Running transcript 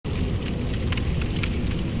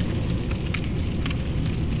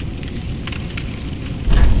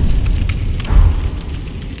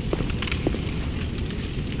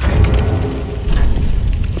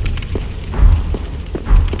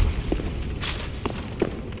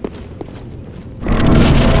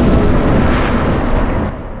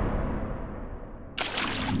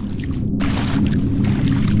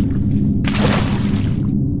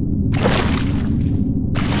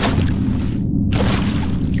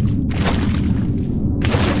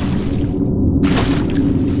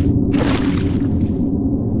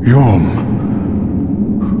Yhorm,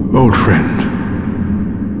 old friend.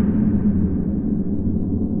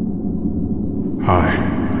 I,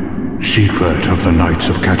 siegward of the Knights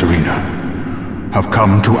of Catarina, have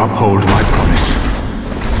come to uphold my promise.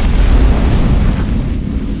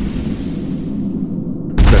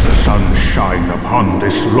 Let the sun shine upon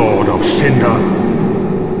this Lord of Cinder.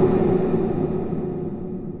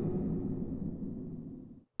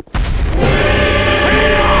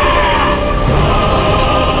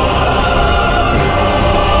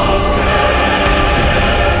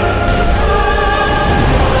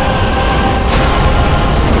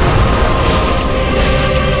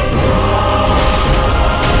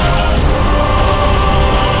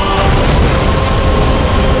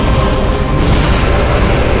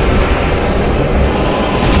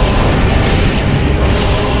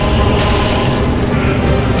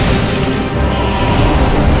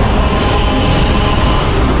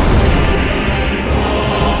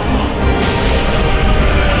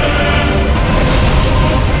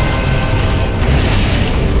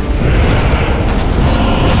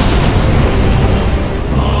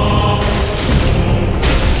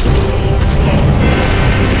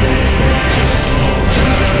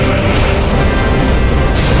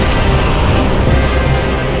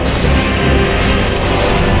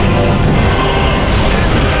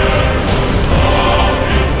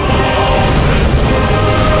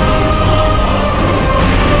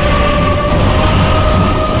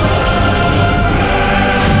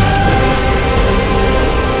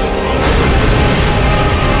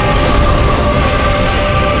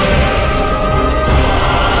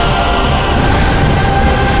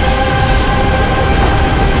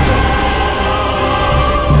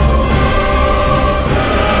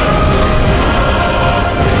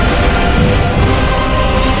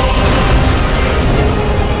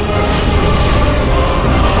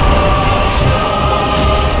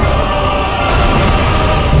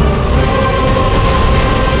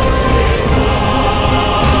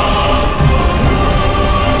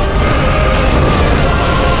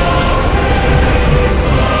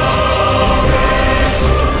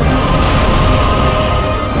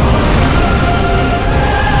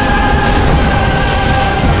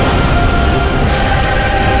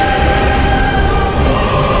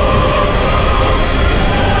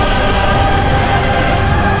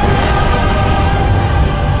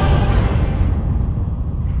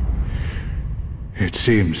 It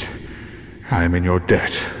seems I am in your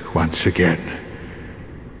debt once again.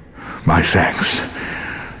 My thanks.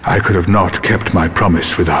 I could have not kept my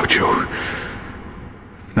promise without you.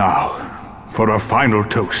 Now, for a final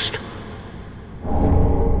toast.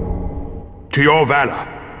 To your valor,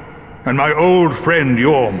 and my old friend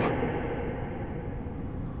Yhorm.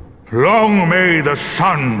 Long may the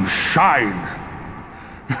sun shine!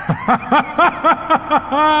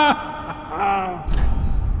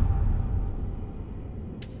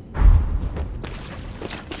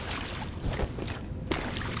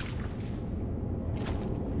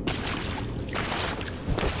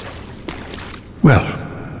 Well,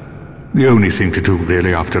 the only thing to do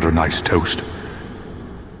really after a nice toast.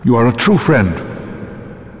 You are a true friend.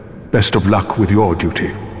 Best of luck with your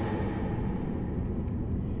duty.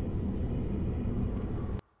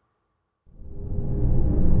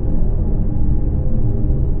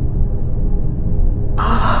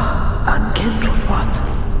 Unkindled one.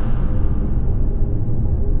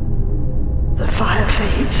 The fire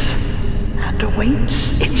fades and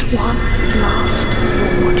awaits its one last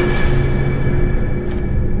lord.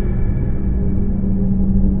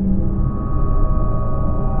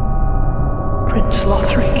 Prince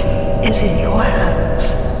Lothric is in your hands.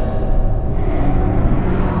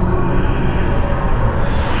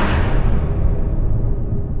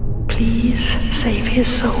 Please save his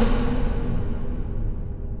soul.